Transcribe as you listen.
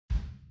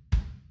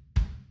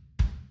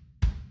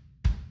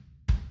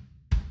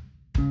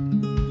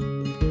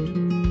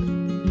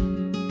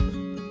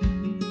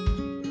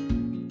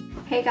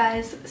Hey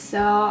guys,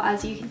 so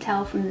as you can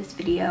tell from this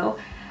video,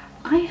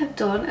 I have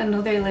done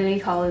another Lily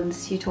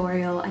Collins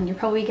tutorial and you're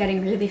probably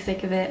getting really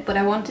sick of it, but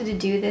I wanted to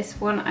do this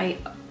one. I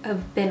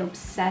have been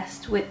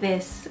obsessed with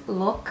this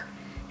look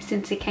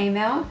since it came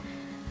out,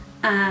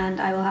 and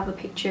I will have a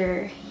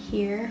picture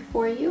here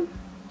for you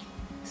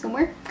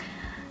somewhere.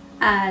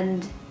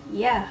 And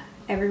yeah,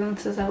 everyone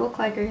says I look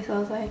like her, so I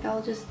was like,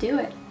 I'll just do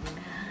it.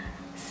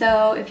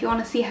 So if you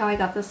want to see how I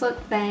got this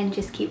look, then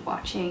just keep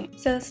watching.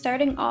 So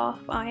starting off,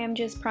 I am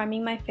just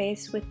priming my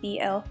face with the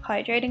e.l.f.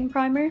 Hydrating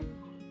Primer.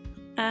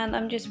 And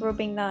I'm just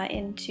rubbing that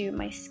into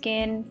my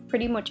skin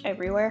pretty much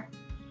everywhere.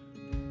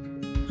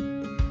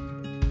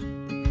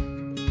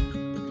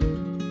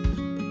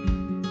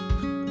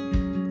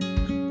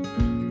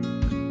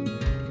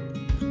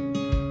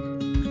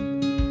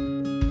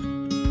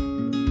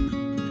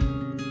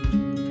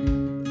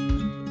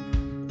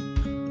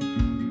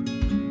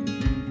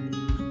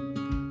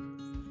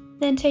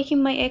 Then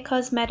taking my IT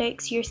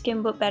Cosmetics Your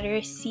Skin But Better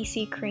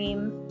CC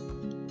Cream,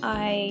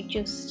 I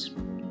just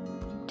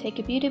take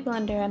a beauty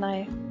blender and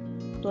I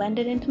blend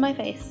it into my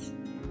face.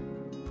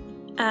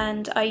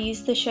 And I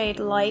use the shade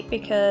Light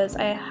because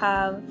I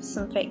have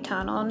some fake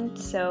tan on,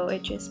 so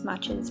it just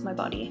matches my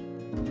body.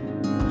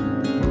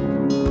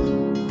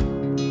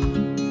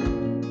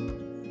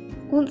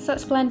 Once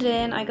that's blended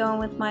in, I go in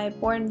with my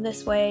Born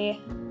This Way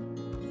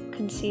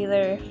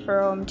concealer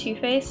from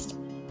TooFaced.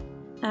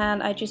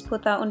 And I just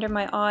put that under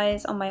my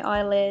eyes, on my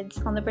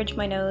eyelids, on the bridge of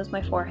my nose,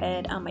 my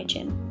forehead, and my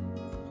chin.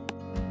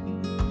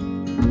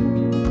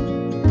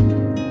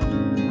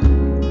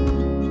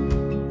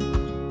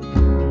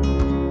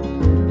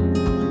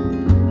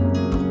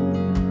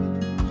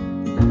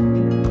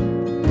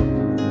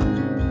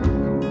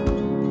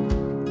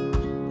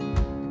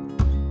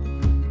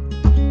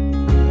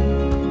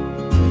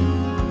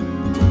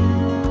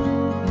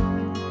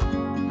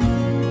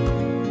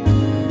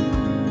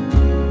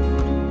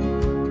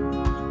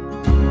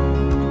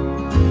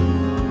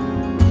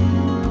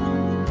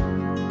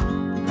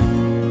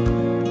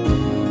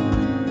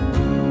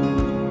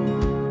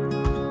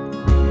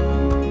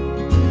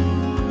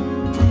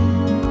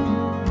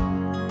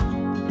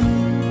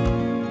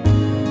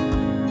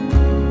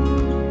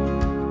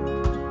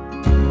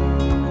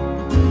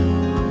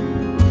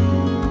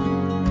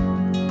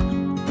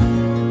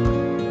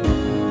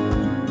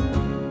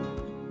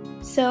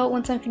 So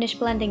once I'm finished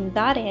blending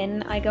that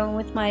in, I go in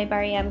with my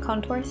Barry M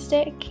contour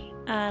stick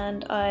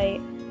and I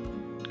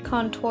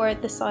contour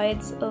the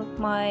sides of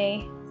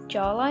my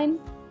jawline,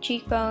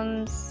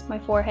 cheekbones, my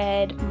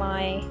forehead,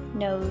 my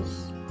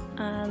nose,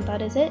 and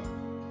that is it.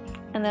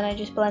 And then I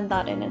just blend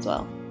that in as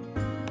well.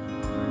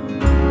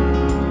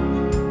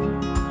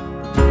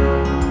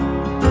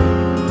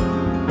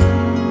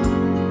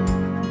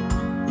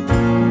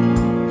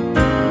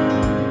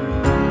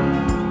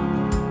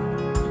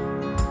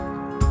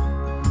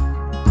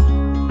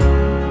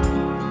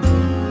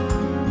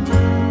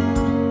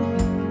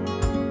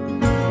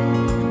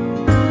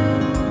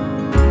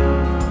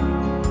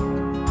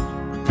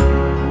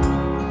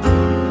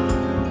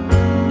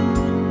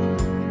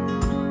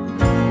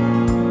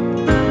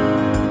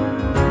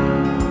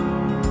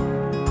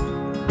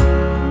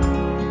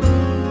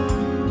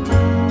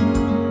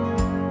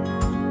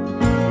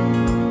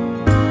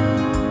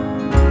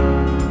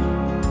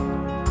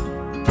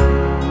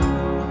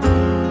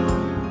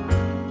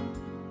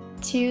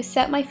 To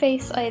set my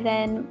face, I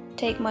then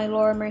take my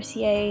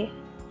Mercier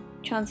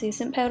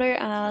Translucent powder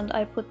and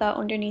I put that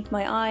underneath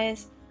my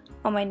eyes,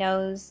 on my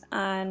nose,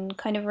 and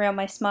kind of around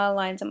my smile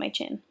lines and my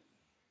chin.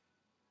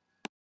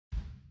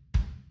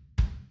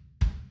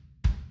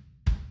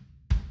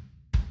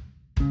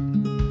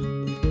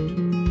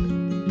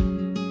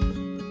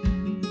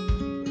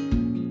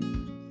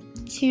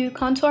 To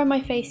contour my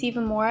face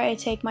even more, I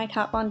take my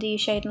Kat Von D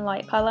Shade and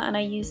Light palette and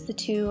I use the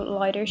two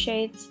lighter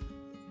shades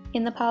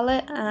in the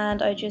palette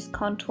and I just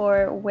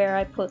contour where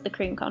I put the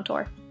cream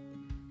contour.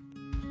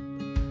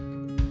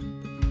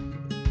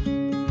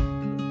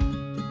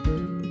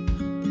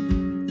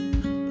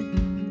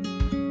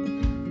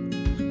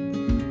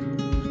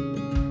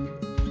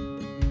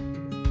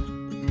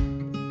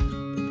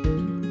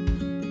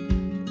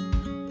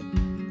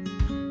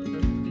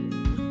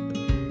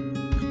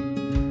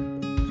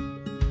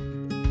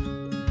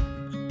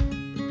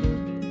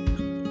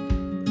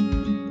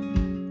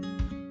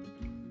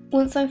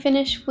 Once I'm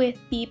finished with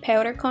the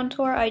powder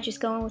contour, I just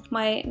go in with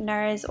my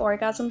Nars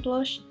Orgasm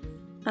blush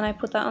and I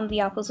put that on the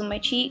apples of my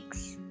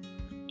cheeks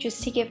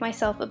just to give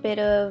myself a bit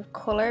of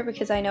colour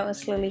because I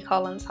noticed Lily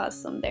Collins has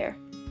some there.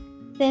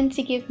 Then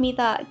to give me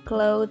that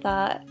glow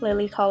that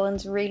Lily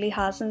Collins really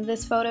has in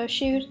this photo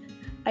shoot,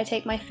 I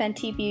take my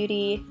Fenty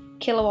Beauty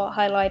Killwatt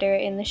Highlighter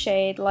in the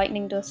shade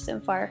Lightning Dust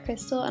and Fire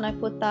Crystal and I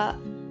put that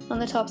on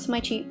the tops of my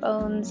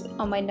cheekbones,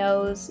 on my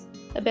nose,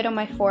 a bit on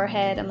my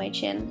forehead and my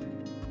chin.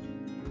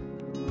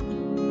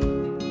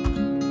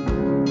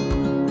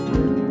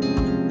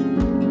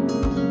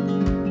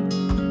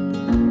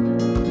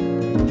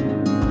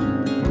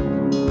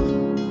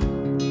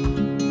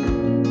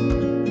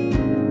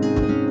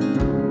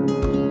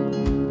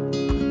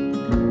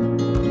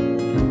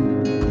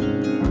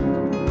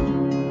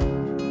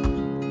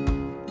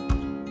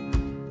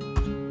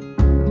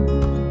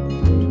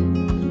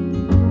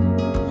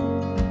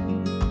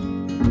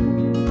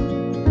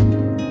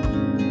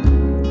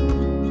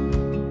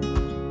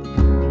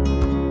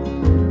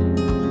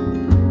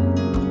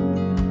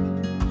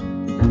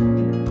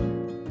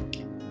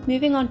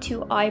 Moving on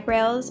to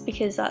eyebrows,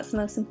 because that's the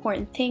most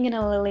important thing in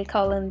a Lily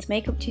Collins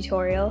makeup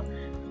tutorial,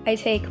 I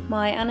take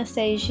my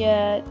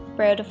Anastasia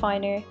brow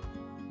definer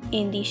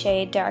in the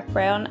shade dark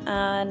brown,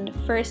 and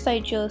first I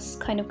just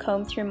kind of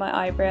comb through my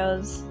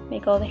eyebrows,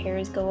 make all the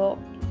hairs go up,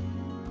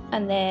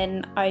 and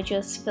then I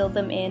just fill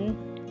them in.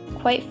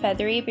 Quite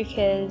feathery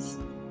because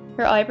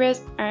her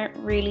eyebrows aren't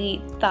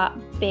really that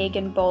big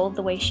and bold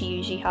the way she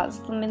usually has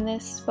them in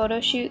this photo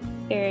shoot.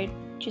 They're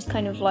just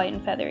kind of light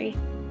and feathery.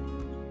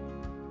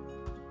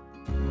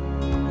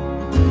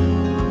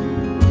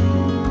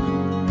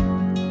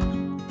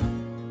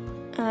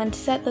 And to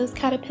set those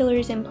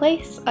caterpillars in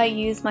place, I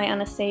use my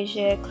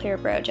Anastasia Clear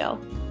Brow Gel.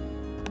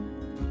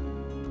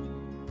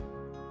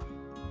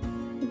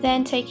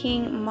 Then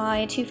taking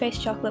my TooFaced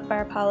Chocolate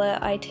Bar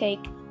palette, I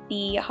take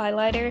the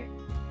highlighter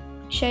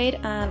shade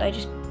and I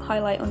just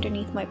highlight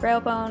underneath my brow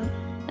bone,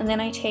 and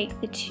then I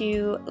take the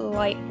two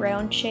light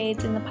brown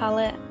shades in the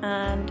palette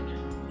and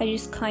I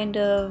just kind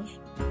of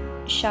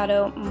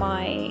shadow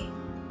my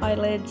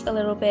eyelids a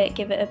little bit,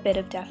 give it a bit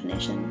of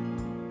definition.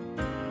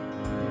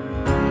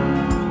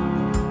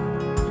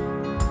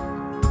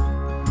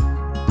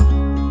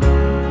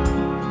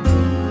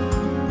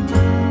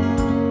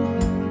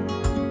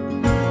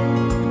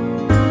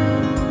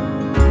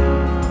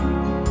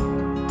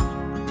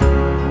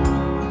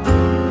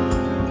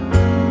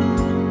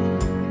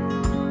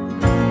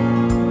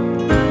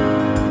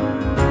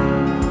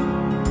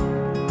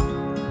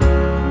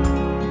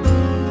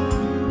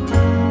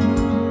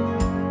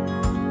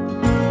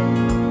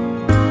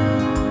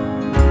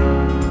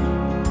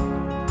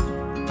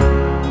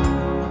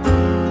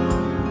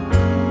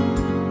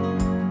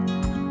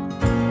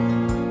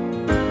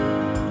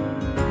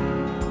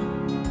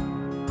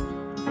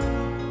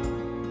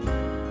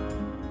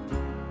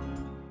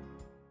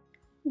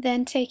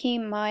 Then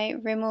taking my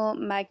Rimmel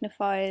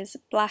Magnif'eyed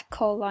black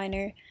kohl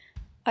liner,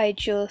 I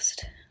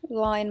just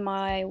line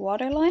my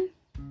waterline.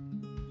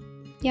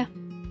 Yeah,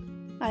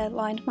 I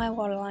lined my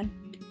waterline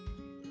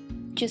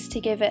just to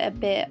give it a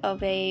bit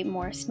of a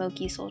more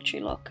smoky,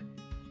 sultry look.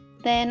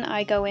 Then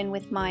I go in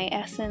with my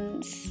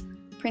Essence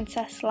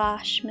Princess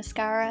Lash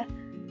mascara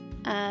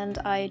and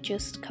I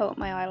just coat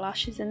my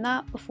eyelashes in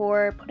that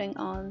before putting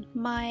on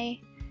my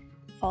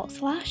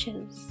false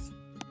lashes.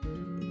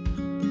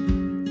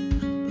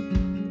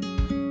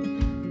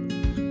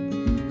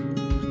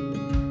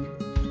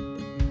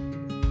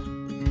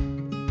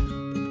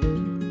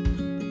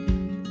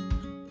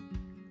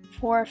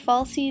 For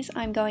falsies,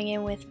 I'm going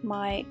in with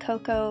my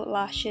Koko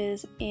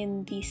lashes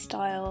in the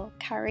style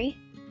Carrie,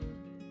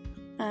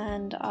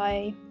 and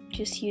I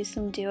just use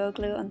some duo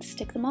glue and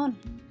stick them on.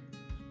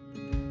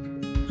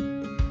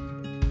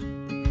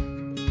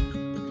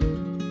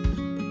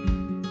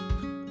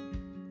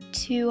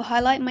 To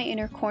highlight my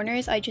inner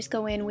corners, I just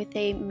go in with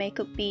a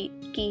Makeup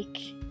Beat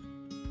Geek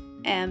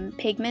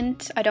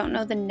pigment. I don't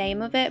know the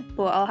name of it,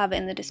 but I'll have it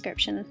in the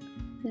description.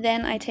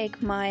 Then I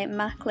take my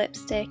MAC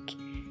lipstick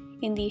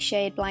in the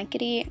shade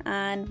Blankety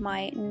and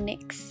my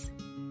NYX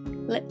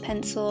lip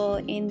pencil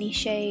in the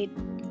shade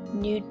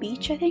Nude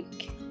Beach, I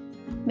think.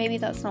 Maybe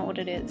that's not what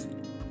it is.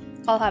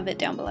 I'll have it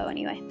down below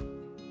anyway.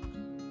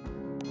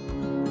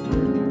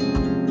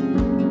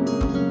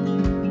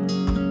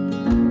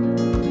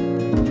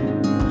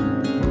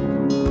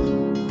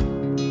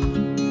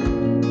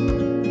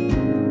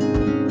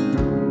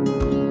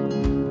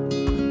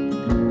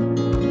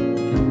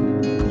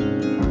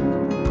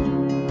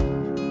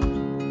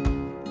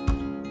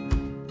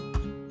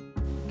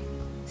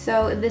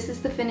 So this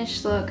is the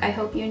finished look. I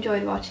hope you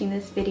enjoyed watching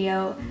this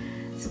video.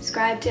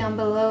 Subscribe down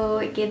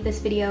below, give this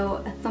video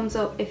a thumbs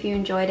up if you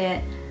enjoyed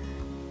it,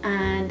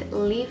 and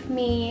leave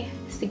me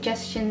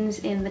suggestions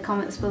in the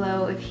comments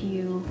below if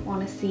you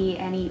want to see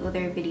any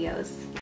other videos.